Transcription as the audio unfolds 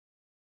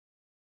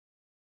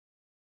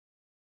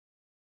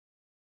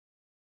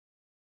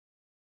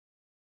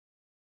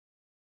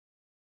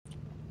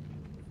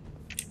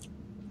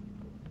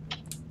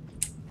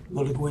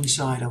We've got to go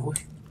inside, have we?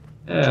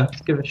 Yeah, let's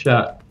give it a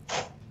shot.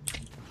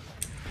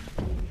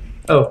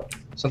 Oh,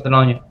 something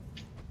on you.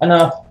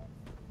 Enough.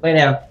 Lay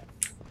down.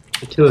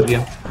 The two of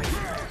you.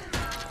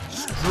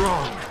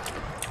 Strong.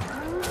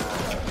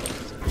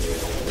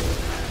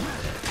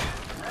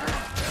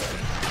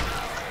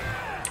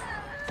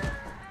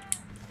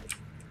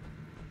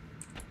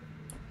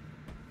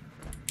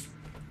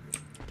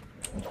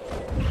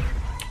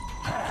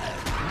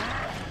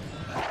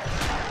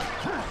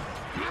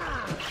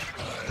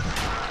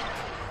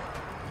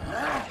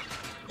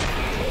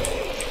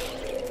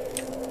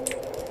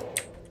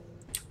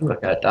 Ooh, I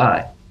gotta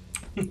die.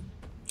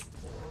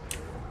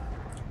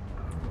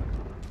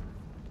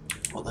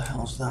 What the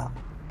hell's that?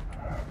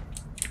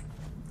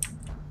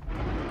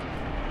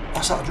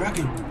 That's that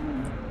dragon.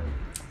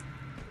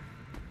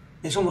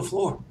 It's on the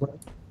floor.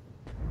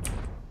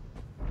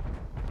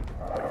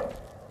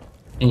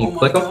 Can you Oh my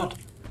click them? god.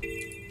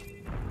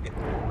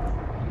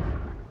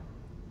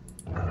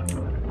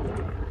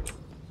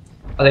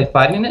 Are they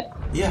fighting it?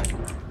 Yeah.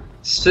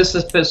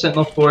 Sisyphus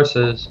Sentinel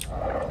Forces.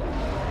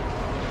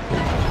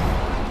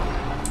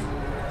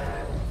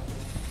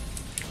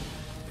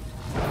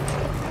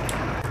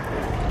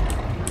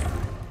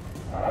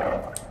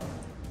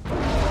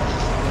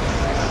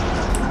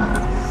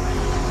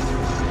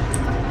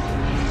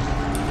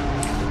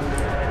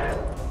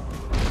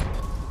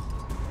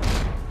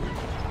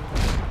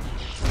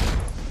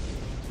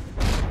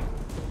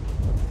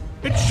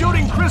 It's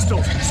shooting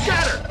crystals.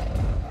 Scatter.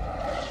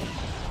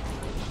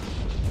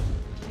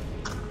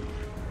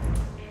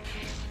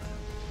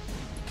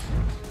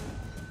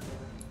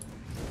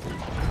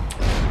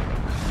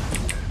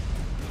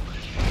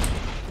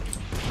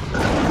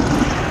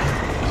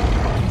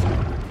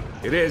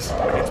 It is.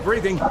 It's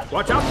breathing.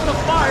 Watch out for the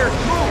fire.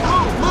 Move,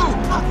 move, move.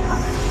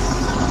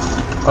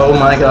 Oh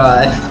my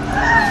god.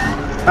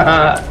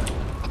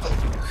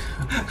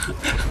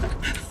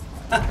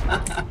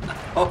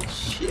 Oh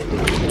shit.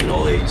 Look at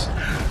all these.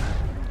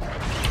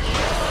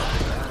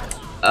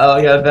 Oh,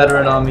 I got a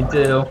veteran on me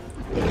too.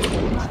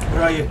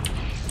 Where are you?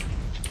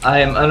 I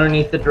am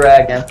underneath the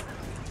dragon.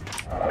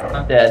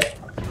 I'm dead.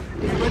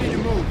 Get ready to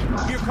move.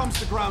 Here comes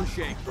the ground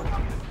shake.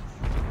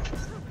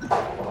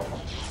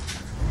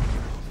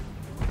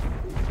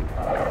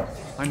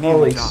 I nearly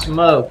Holy died.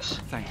 smokes.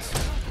 Thanks.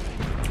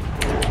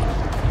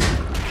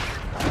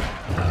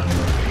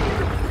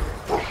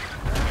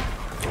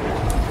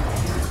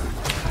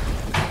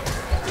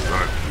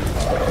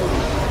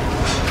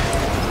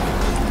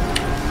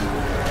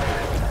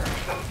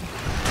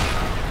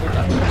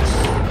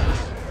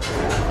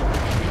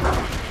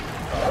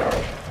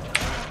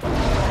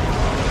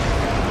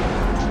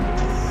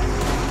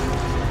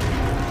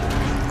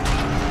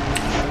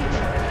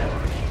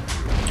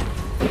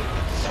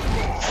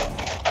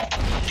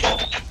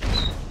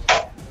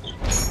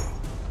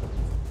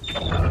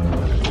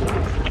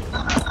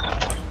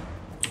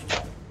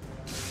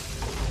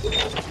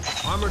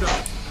 Armored up.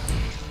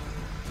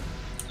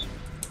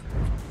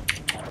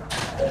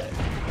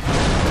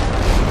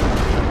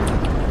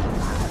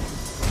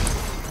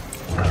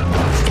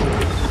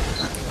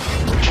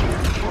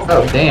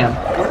 Oh damn.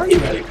 Where are you,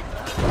 medic?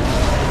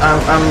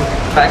 I'm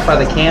back by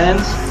the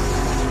cannons.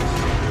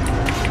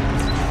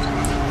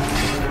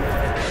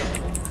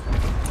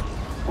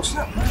 What's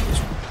that, man? It's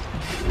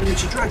a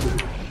miniature dragon.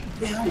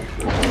 Yeah.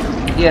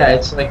 Yeah,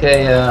 it's like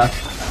a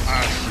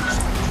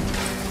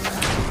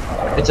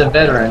it's a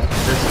veteran.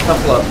 There's a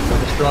couple of them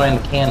destroying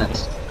the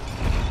cannons.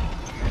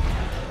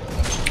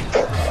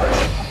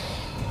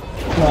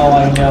 Oh,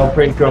 I know,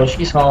 pretty girl,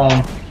 she's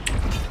home.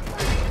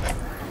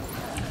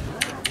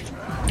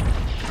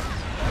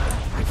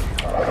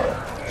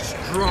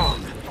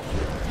 Strong.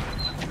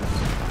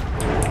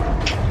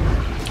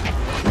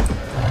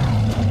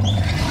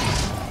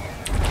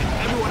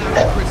 Everyone out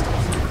of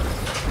crystals.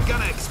 It's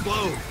gonna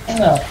explode.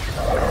 No.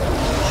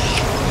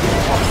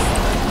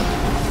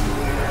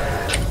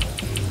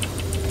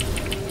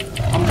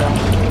 I'm down.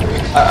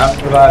 I'm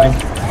surviving.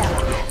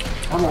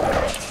 I'm up.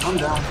 I'm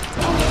down.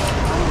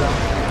 I'm down.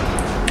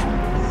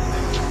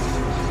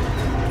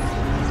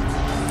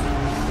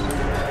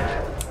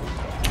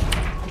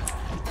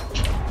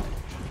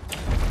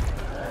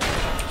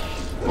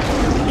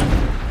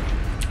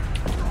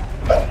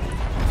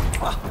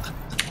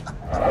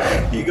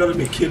 You gotta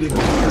be kidding me.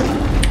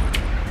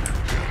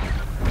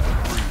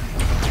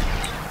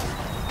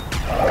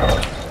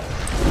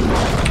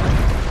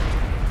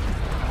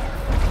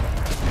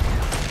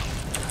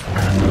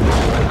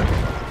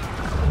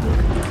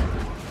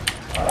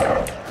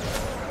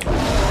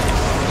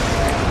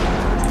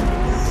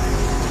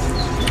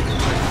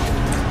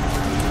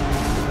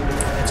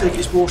 I take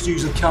it's supposed to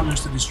use the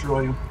cannons to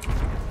destroy them.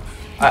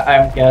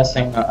 I'm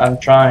guessing. I'm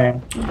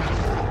trying.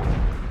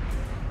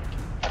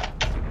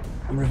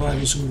 I'm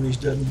reviving some of these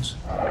dead ones.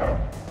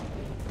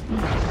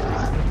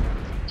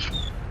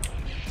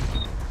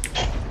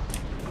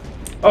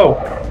 Oh!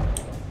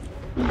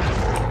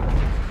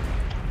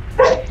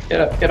 Get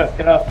up, get up,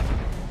 get up.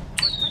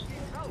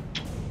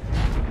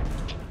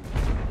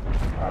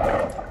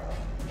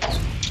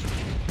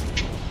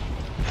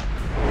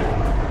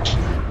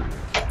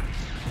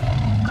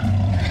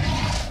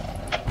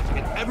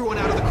 everyone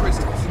out of the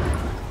crystals.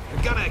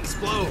 They're gonna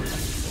explode.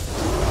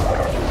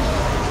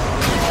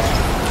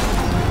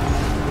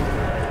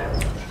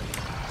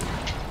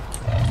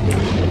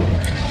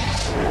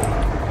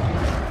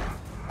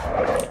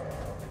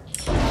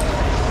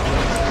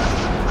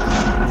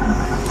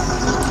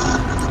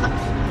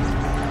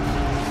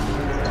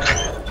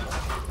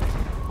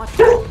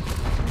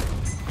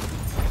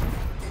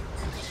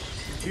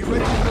 Be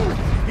ready to move.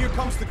 Here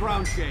comes the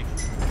ground shake.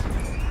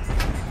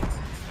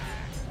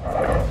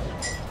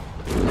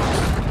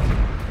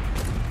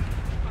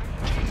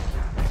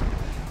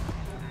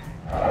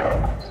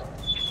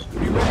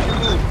 Be ready to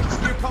move.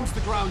 Here comes the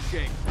ground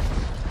shake.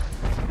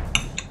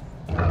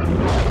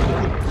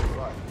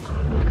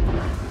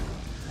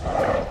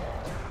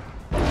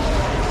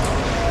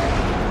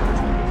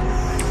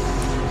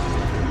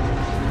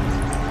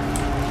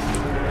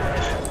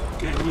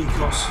 Get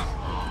Nikos.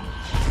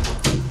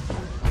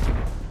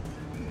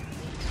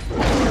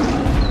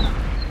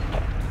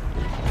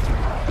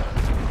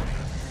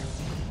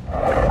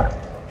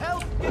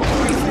 Help!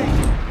 Increasing!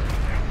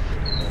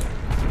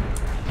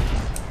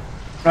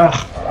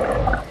 Ugh.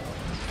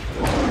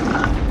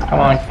 Come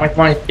on, come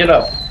on, get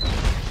up.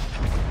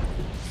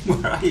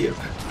 Where are you?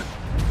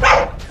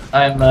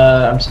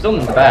 I'm still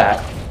in the back.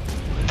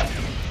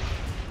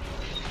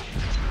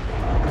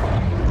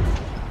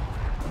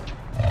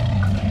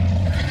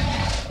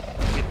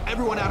 Get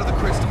everyone out of the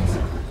crystals.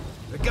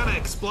 They're gonna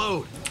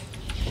explode.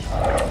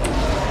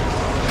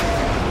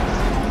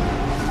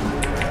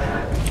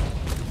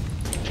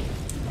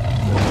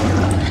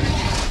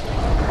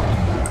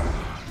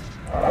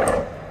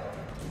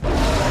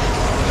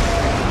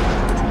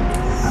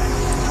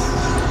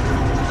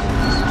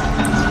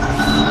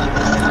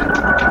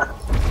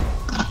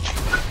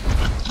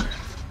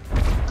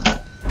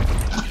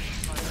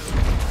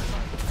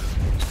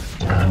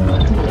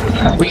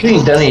 Have we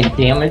even done any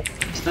damage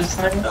this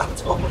time? I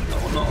don't know,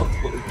 not a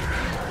clue.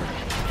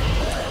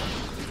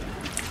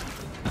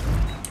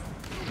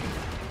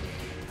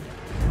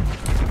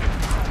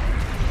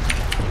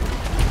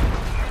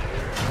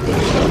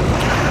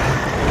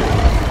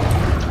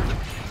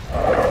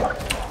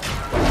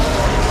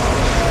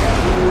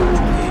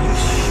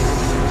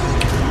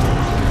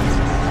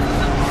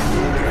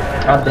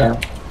 Oh damn.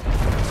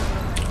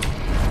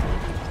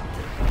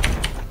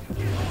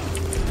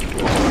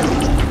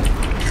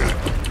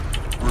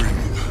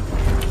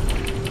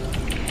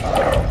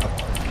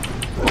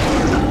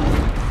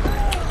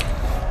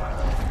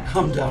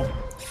 I'm down.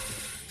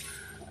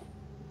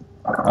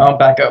 Oh,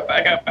 back up,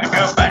 back up, back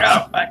up, back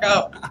up, back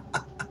up.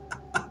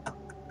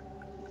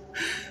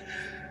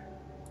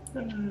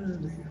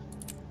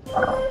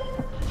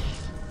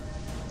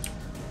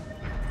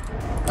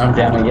 I'm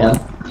down again.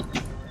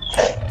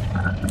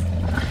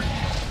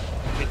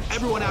 Get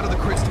everyone out of the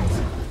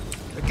crystals.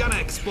 They're gonna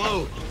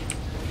explode.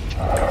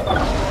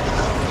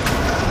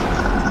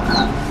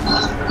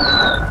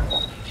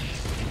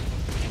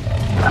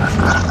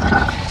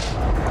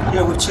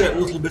 Yeah, we've taken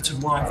a little bit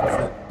of life off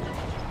it.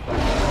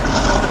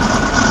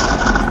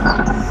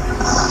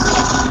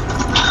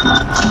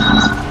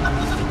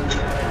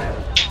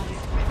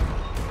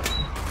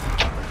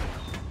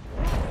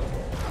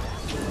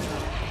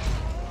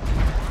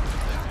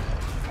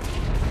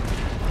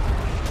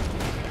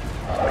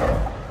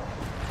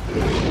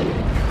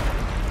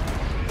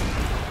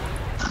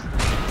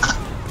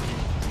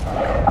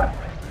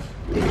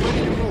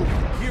 Ready to move.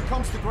 Here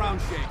comes the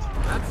ground shake.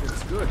 That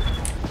feels good.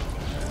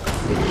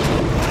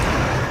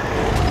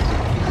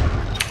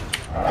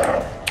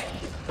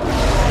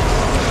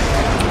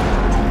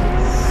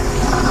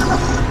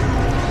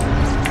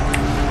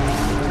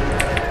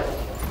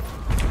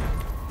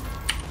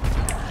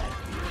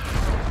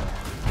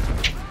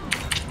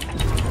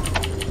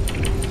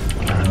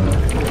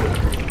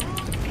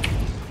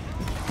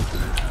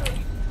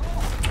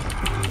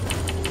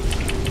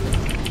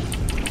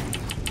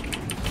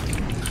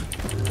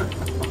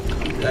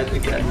 Dead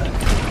again.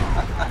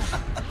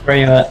 Where are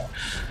you at?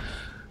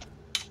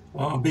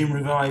 Oh, I'm being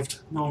revived.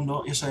 No, I'm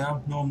not. Yes, I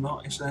am. No, I'm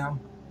not. Yes, I am.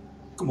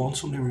 Come on,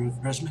 somebody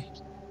res me.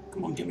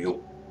 Come on, get me up.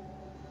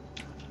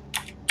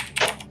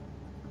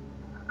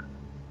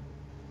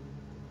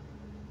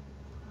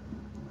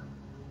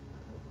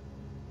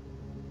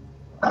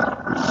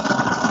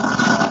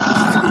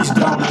 He's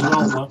down as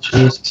well, man.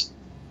 Jesus.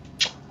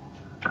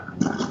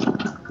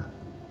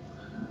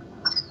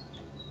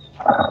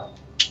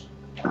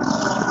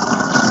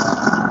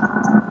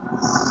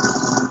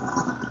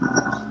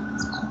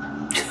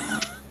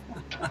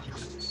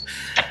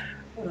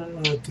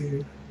 Oh,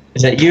 dear.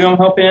 Is that you I'm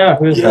helping out?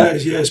 Who's that?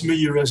 Yes, yes, me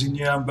you're resing.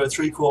 Yeah, I'm about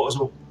 3/4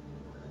 up.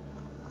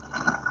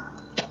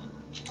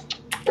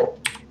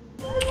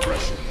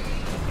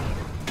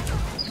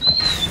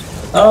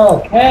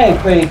 Okay,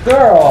 pretty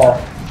girl.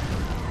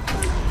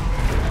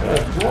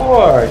 Good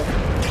lord.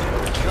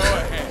 Go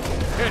ahead.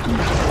 Hit me.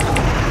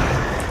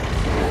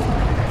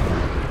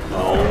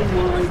 Oh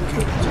my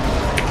god.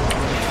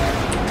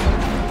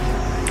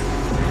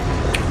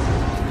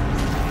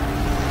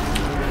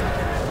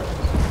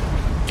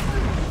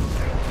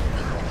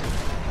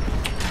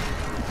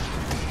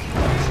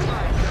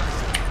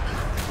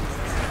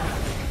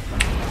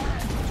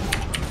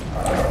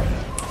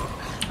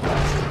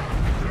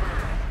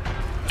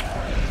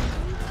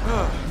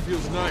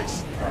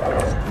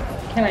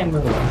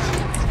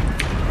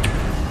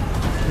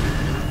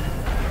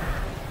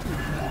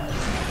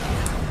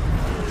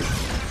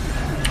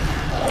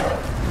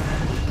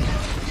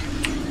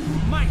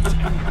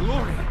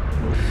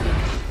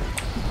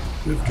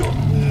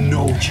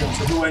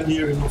 shots are nowhere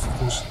near enough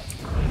of us.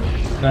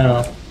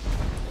 No.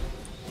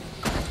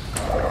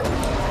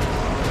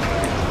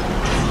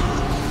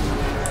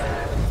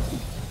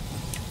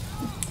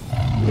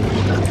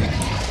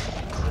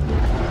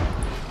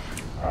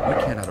 We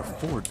cannot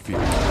afford fear.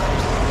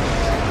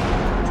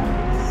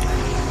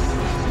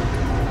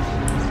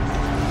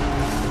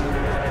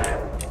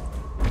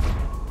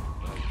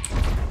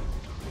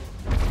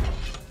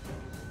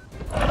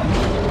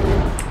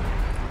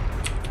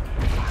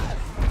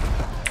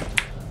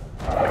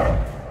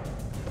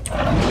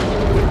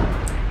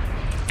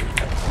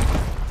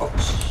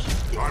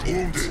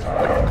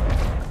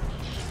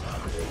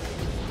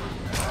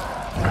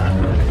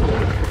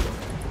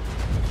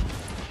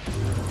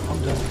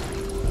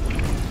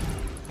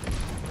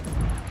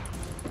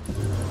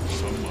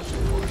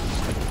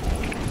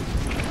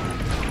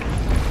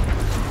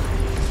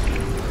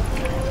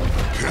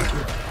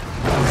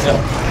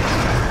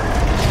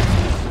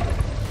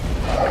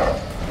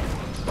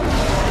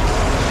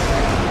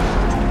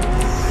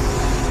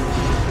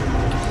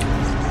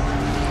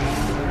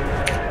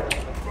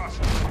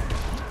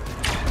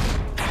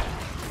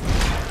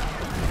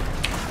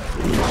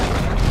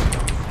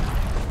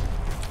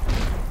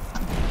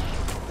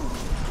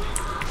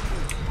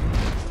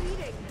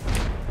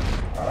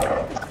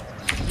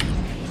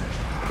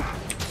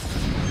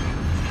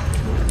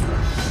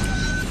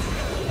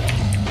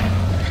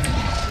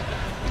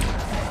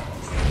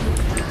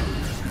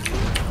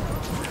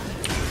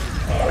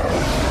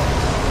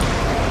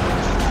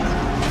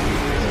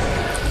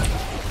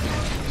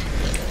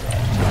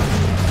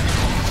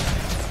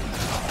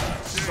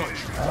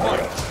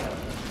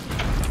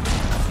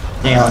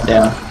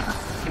 Down.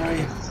 Where are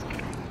you?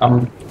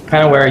 I'm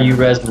kind of where you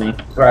rezzed me.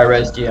 Where I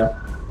rezzed you.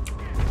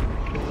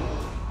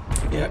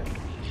 Yeah.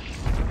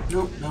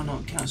 No,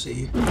 can't see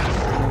you.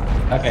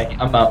 Okay,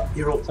 I'm up.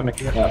 You're up.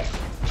 Somebody Yeah. get up.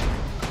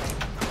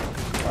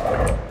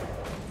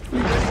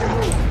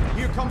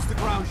 Here comes the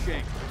ground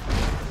shank.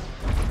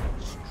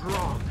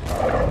 Strong.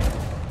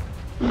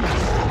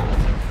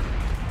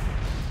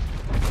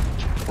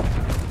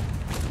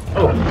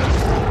 Oh.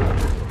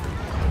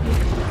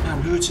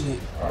 I'm hurting it.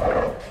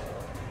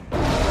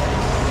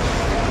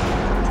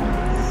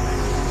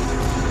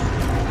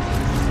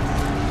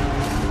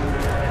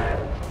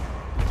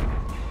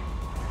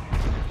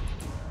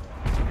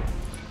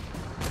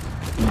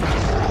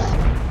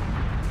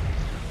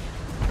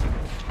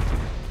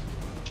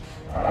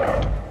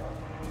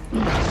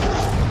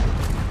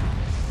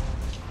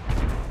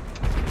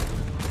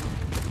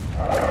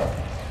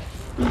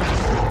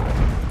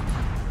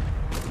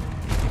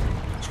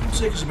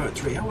 Take us about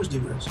 3 hours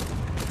doing this.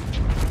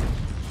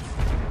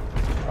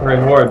 The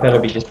reward better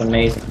be just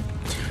amazing.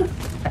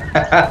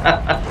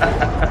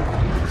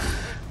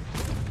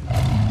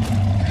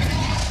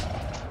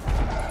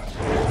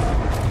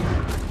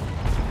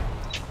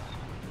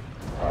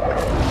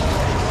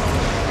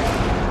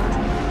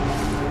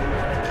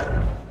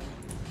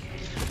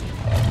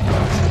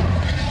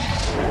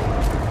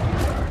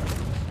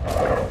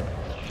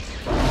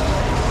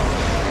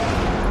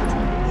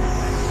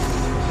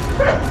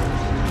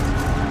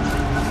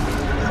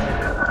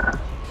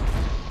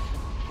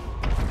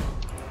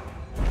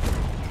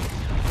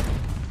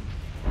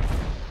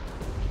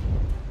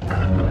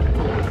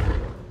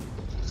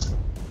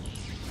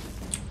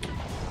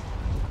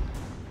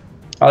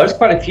 Oh, there's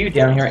quite a few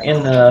down here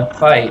in the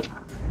fight.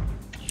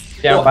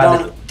 Down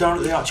by down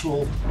at the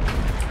actual.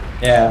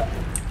 Yeah.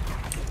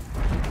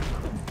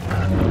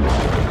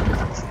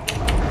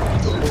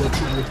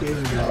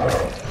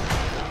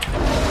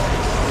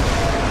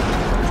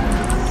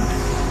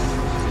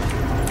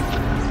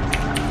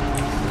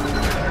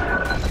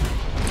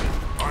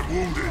 I'm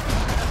wounded.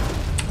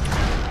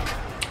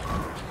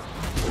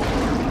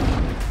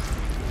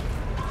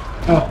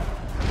 Oh.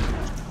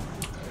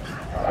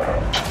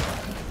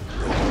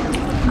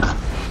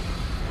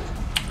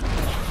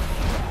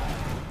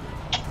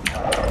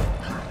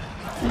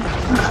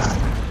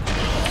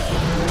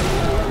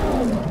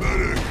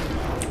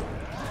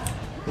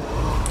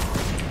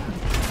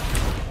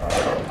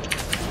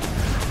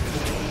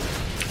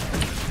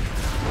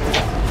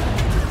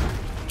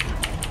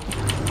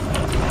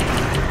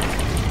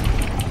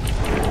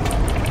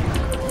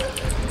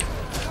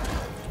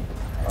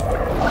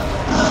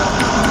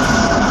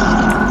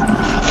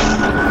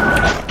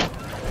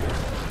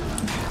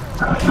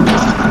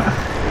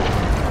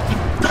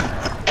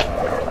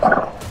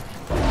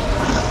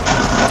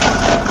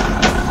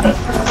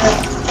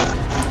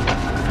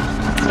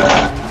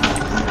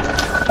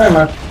 Hey,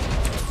 man.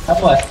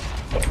 Have what?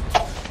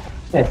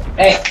 Sit.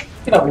 Hey,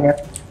 get over here.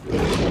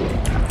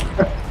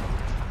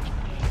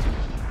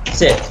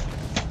 Sit.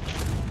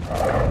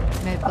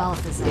 No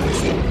Balthazar.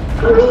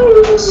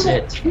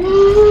 Sit.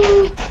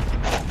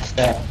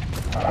 Stay.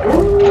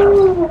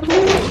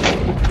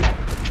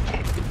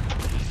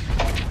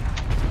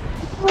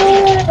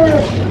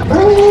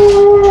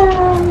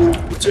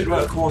 We took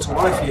about a quarter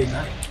life here,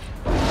 mate.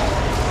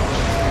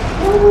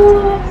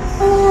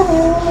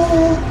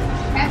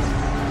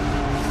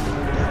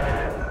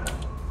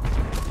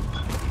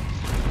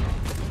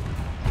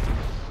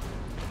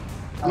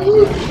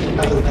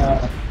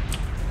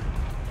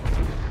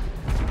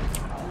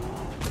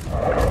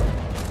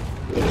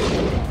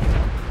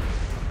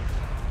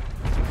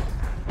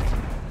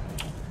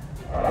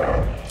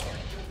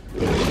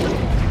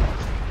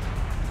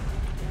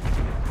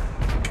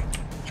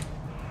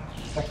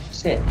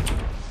 Sit.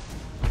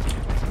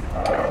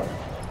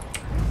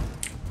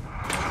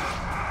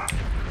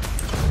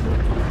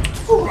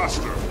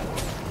 Thruster.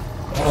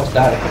 Almost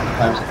died a couple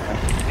times.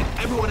 Get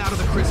everyone out of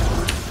the crystal.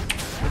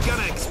 We're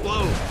gonna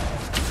explode.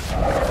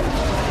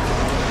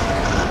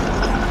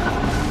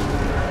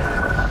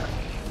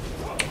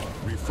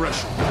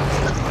 Refresh.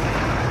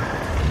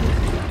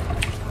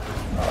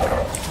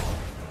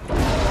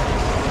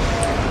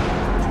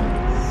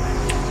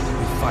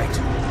 We fight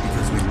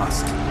because we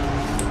must.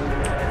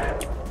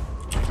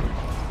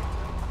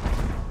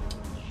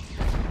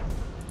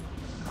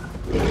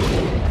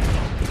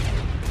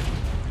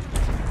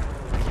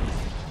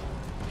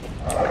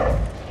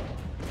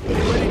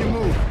 Ready to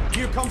move.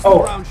 Here comes the Oh.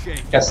 ground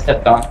shake. Got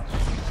stepped on.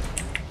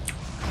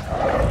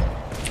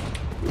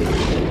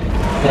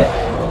 Yeah.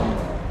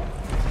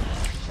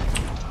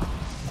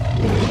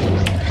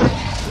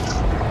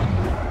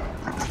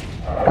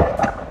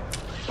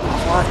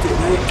 Half-life it,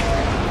 mate.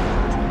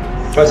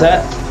 What's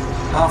that?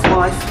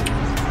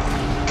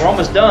 Half-life. We're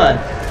almost done.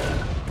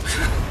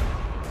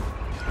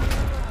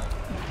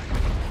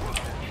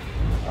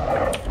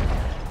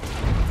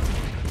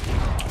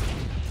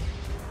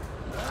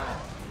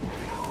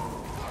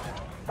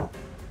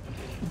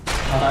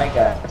 Alright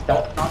guys,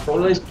 don't knock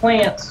over these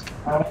plants.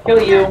 I'll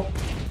kill you.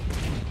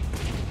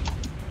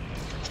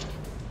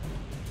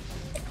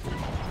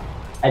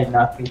 I did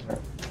not feed her.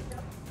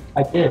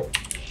 I did.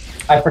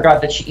 I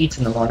forgot that she eats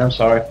in the morning, I'm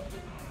sorry.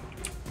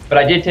 But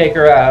I did take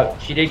her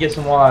out. She did get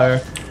some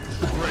water.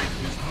 Break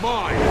is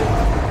mine.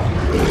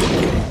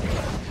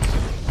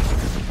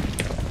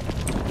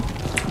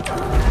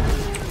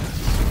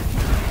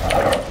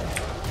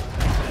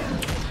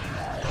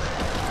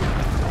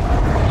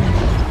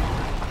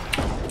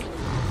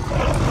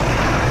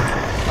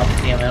 Oh,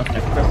 damn it, I'm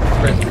gonna press the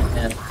prison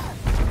in.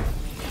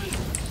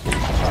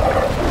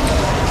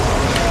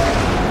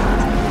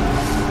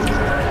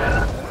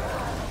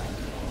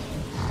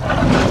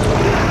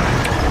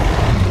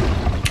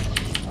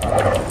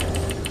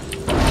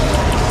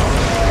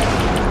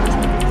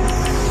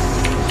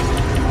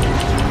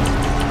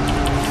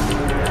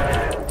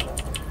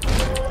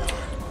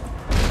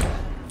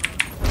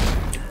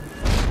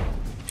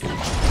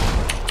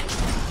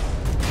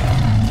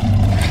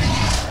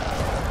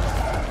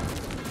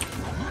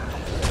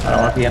 I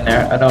don't want to be in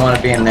there. I don't want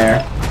to be in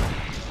there.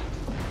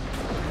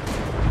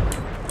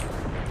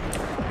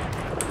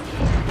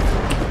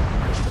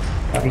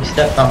 Oh, he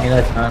stepped on me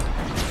that time.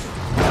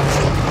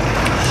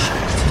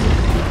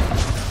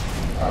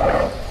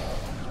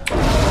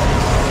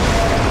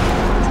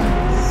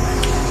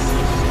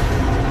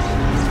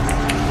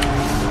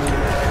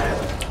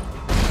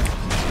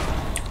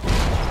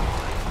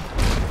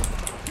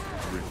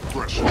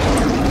 Refresh.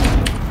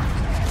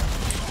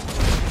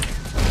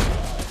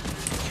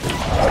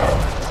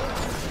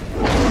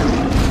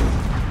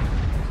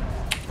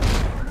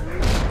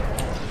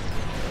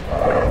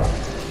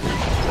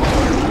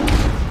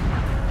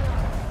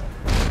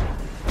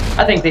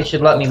 I think they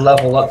should let me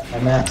level up to my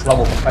max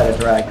level to fight a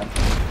dragon.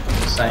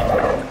 Just saying.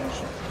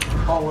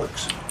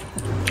 Bollocks.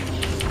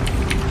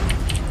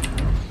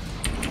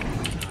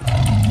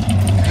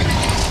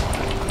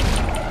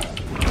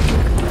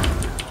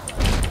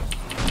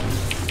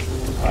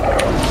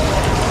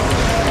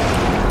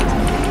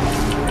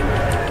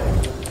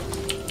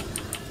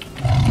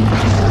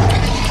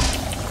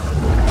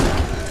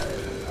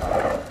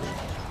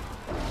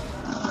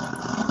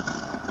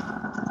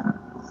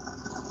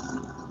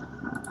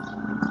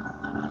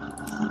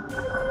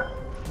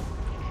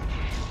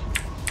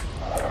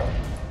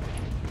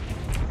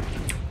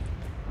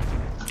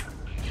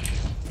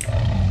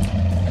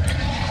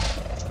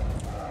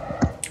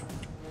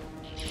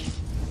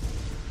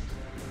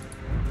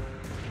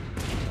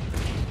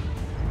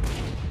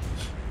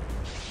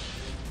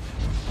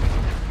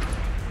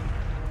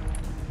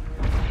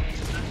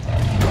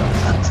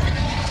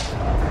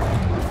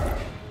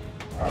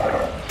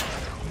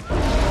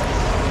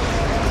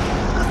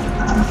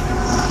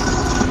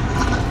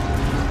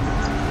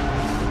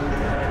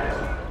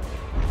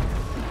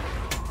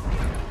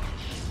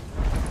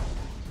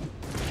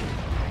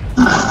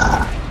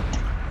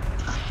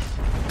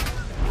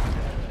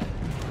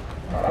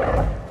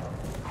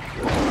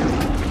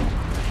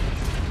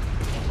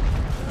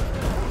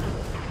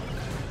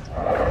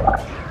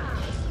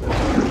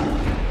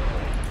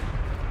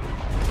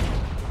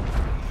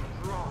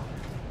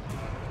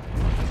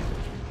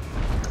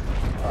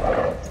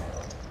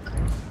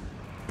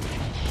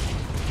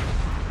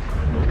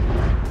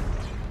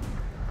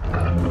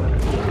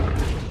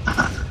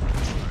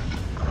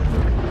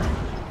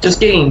 Just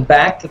getting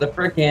back to the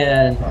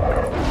frickin'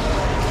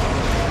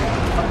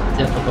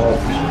 difficult.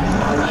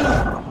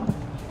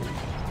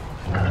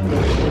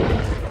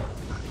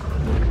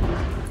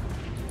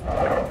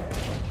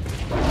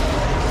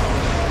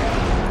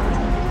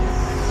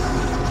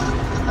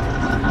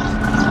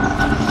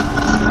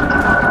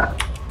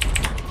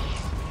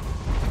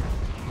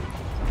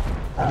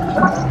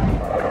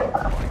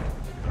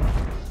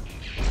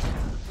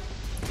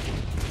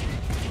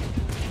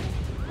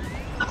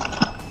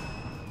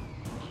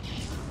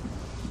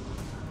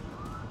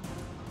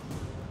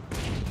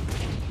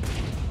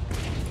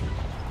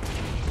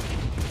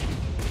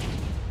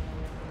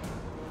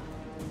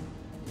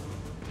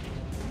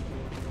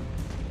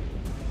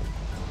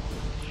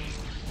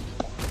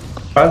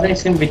 doesn't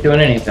seem to be doing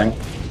anything.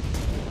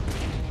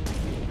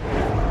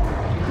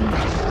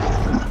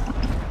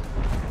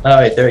 Oh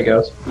wait, there he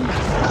goes.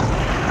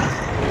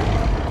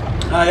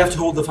 I have to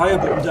hold the fire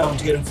button down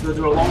to get him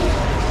further along.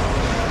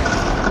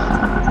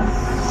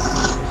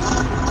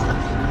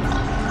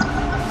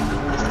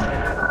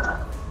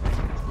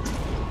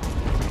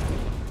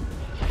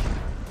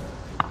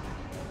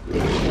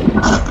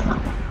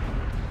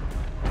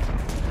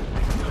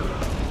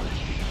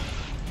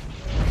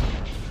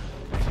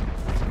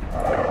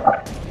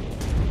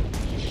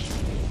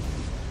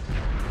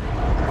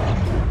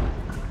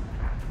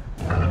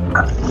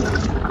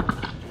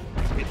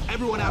 Get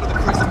everyone out of the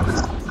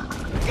chrysalis.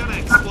 It's gonna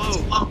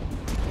explode.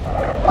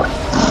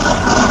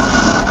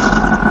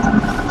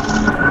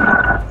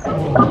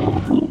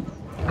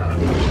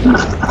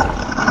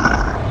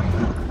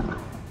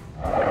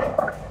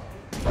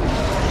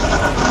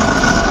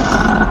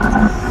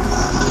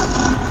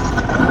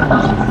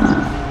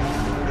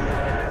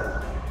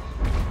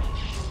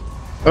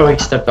 Oh, he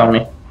stepped on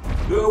me.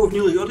 Oh, we've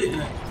nearly got it.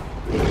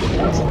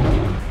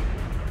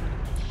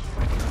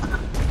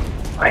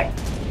 Right.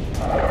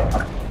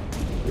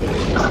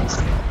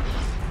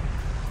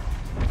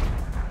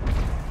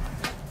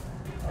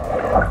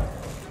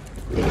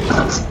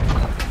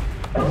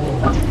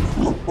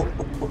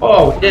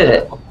 Oh, we did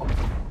it.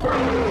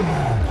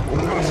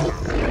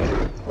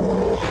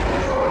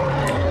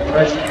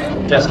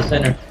 Right, just the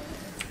center.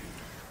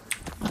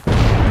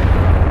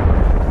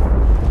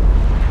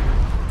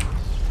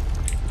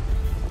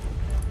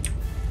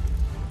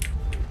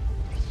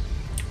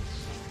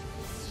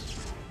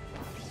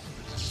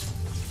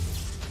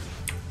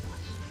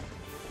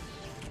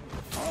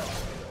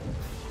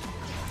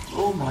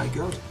 Oh my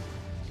god.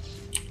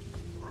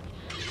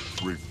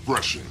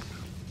 Refreshing.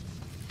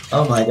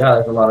 Oh my god,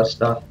 there's a lot of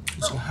stuff.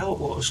 It's a hell of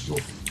a lot of stuff.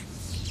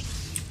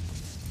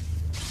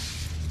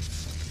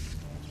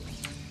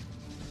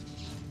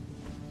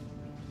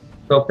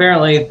 So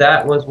apparently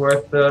that was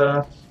worth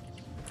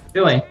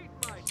doing.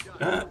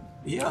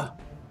 Yeah.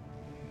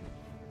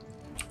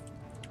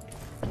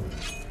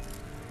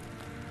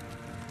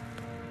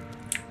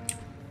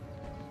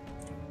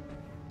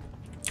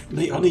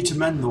 I need to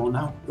mend though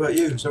now. What about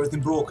you? Is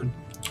everything broken?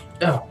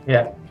 Oh,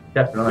 yeah,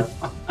 definitely.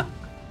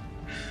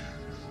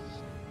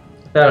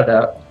 Without a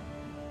doubt.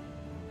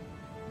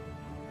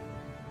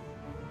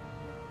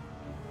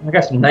 I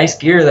got some nice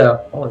gear though.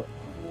 Holy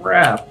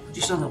crap.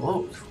 Just have a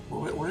look.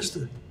 What is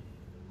the?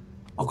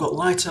 I've got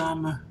light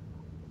armor.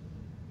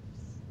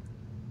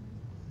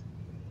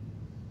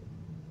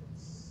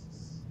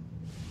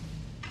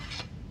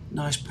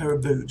 Nice pair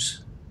of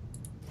boots.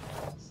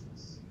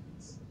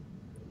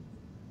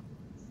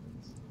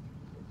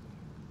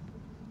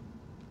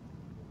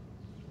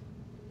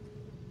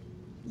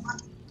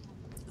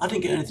 I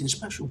didn't get anything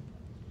special.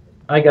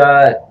 I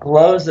got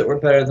gloves that were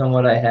better than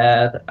what I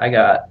had. I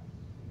got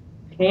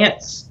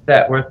pants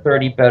that were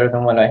 30 better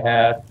than what I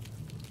had.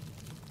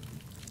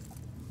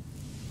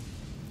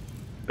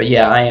 But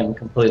yeah, I am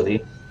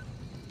completely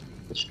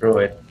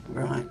destroyed.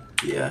 Right.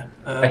 Yeah.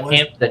 A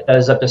camp that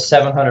does up to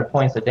 700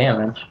 points of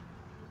damage.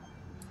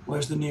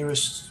 Where's the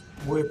nearest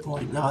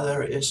waypoint? Ah,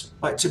 there it is.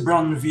 Back to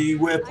Brandview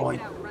waypoint.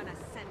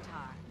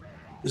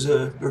 There's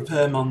a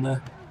repairman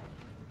there.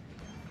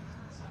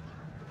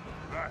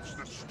 That's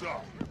the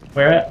stuff.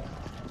 Where at?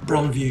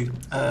 Brandview.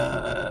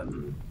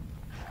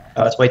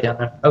 Oh, it's way down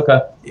there. Okay.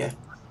 Yeah.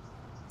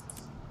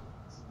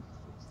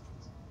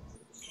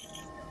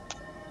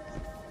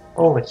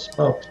 Holy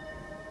smokes.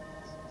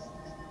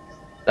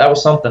 That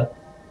was something.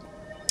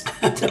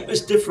 That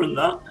was different,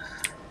 that.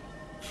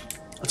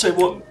 I'll tell you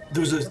what,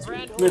 there was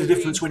made a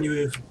difference when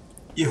you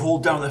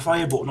hold down the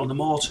fire button on the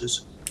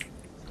mortars.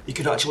 You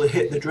could actually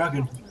hit the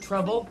dragon.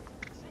 Trouble?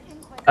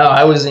 Oh,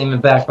 I wasn't even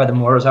back by the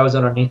mortars. I was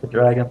underneath the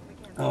dragon.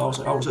 I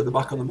was at the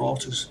back of the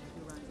mortars.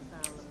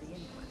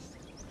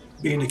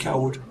 Being a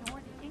coward.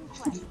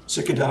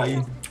 Sick of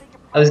dying.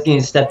 I was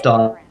getting stepped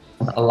on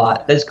a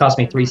lot. That just cost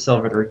me 3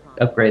 silver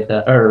to upgrade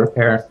that, or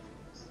repair.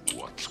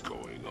 What's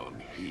going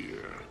on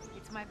here?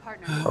 It's my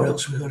partner. What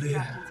else we got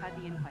here?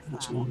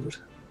 That's all good.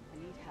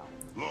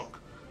 Look,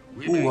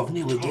 we Ooh, may I've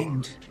nearly tolerate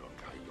dinged. your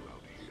Kyle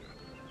out here,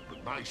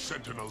 but my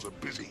sentinels are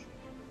busy.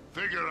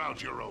 Figure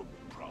out your own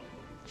problems.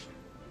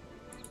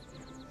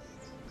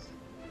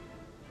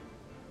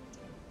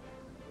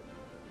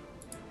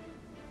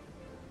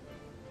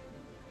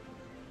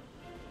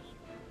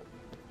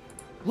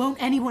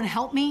 Won't anyone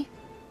help me?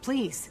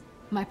 Please.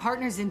 My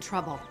partner's in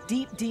trouble.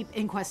 Deep, deep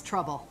inquest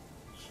trouble.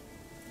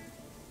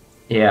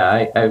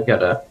 Yeah, I've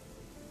got a...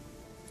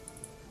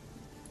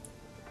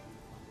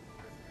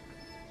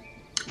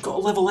 Got a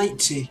level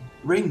 80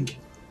 ring.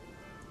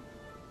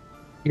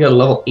 You got a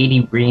level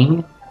 80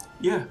 ring?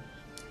 Yeah.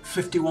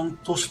 51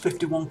 plus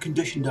 51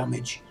 condition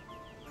damage.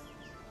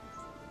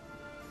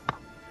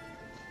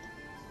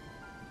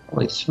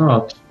 Holy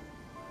smokes.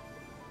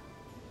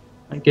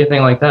 I'd get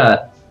anything like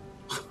that.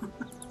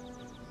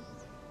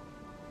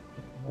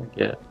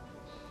 Yeah.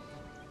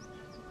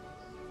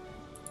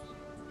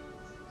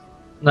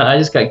 No, I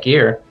just got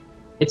gear.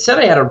 It said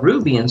I had a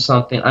ruby and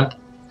something.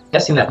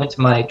 Guessing that went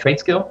to my trade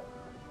skill.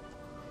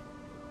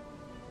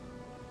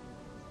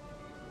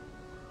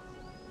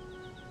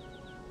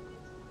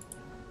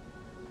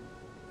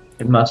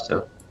 It must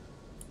have.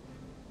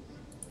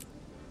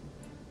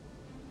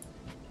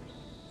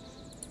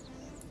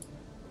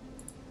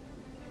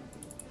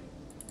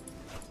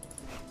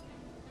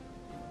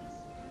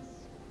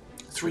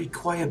 Three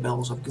choir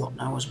bells I've got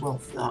now as well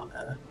for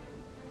that.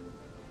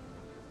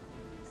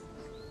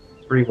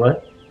 3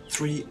 what?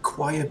 3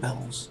 choir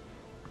bells.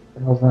 What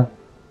the hell's that?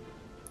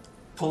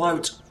 Pull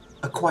out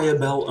a choir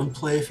bell and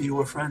play for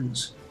your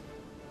friends.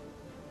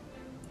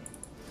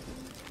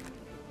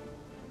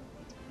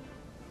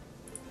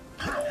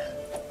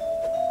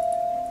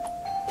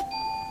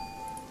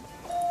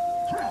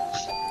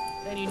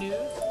 Any news?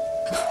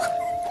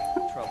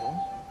 Trouble.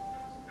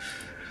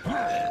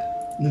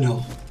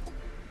 No.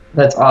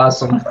 That's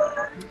awesome.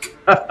 Almost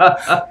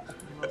a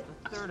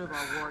third of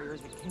our warriors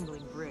at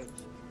Kindling Bridge,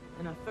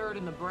 and a third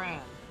in the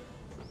Brand.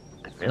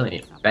 I really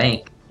need a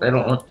bank. I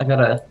don't want. I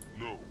gotta.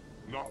 No,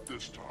 not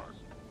this time.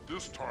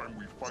 This time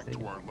we fight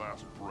to our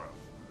last breath,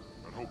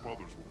 and hope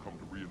others will come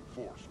to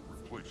reinforce or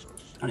replace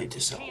us. I need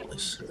to sell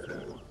this.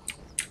 The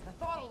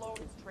thought alone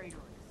is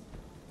traitorous.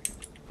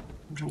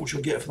 How much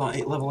you'll get for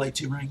that level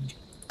 80 ring?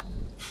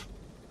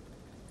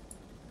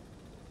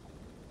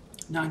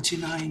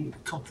 99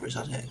 copper, is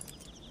that it?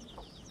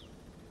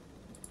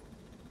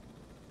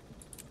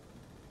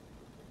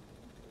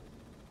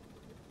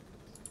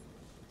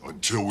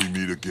 Until we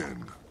meet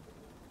again.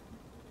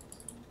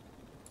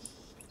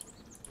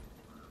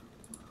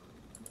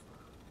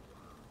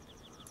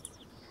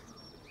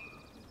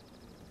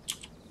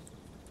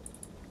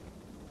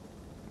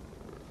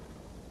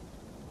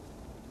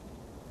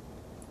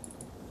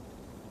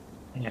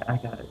 Yeah, I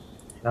got it.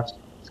 That's.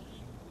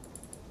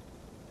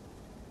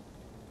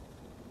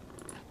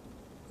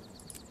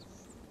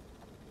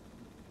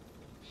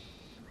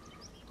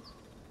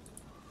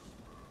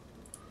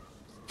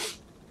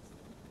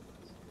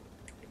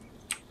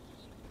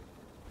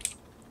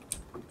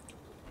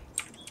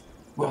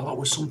 Well, that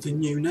was something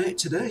new, Nate,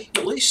 today,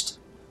 at least.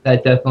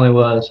 That definitely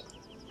was.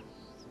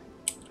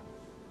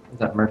 Was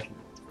that merchant?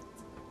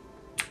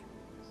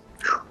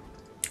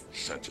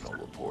 Sentinel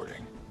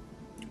reporting.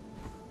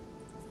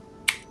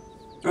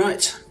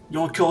 Right, you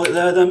want to call it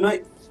there then,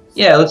 mate?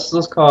 Yeah, let's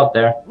call it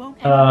there. Won't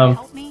anyone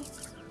help me?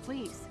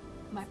 Please.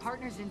 My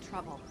partner's in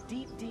trouble.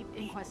 Deep, deep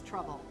inquest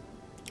trouble.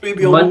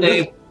 Maybe on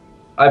Monday,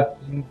 I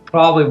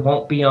probably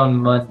won't be on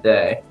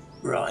Monday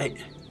Right.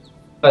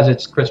 because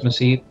it's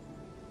Christmas Eve.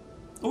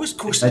 Oh, of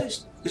course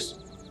it is.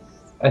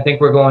 I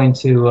think we're going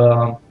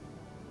to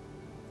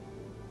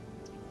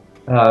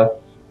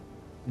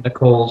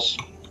Nicole's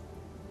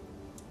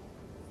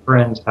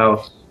friend's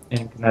house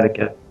in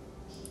Connecticut.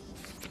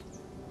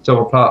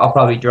 So I'll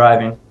probably be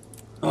driving.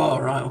 Oh,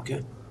 right,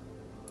 okay.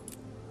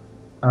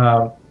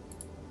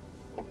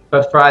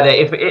 But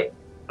Friday,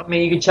 I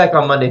mean, you can check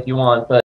on Monday if you want, but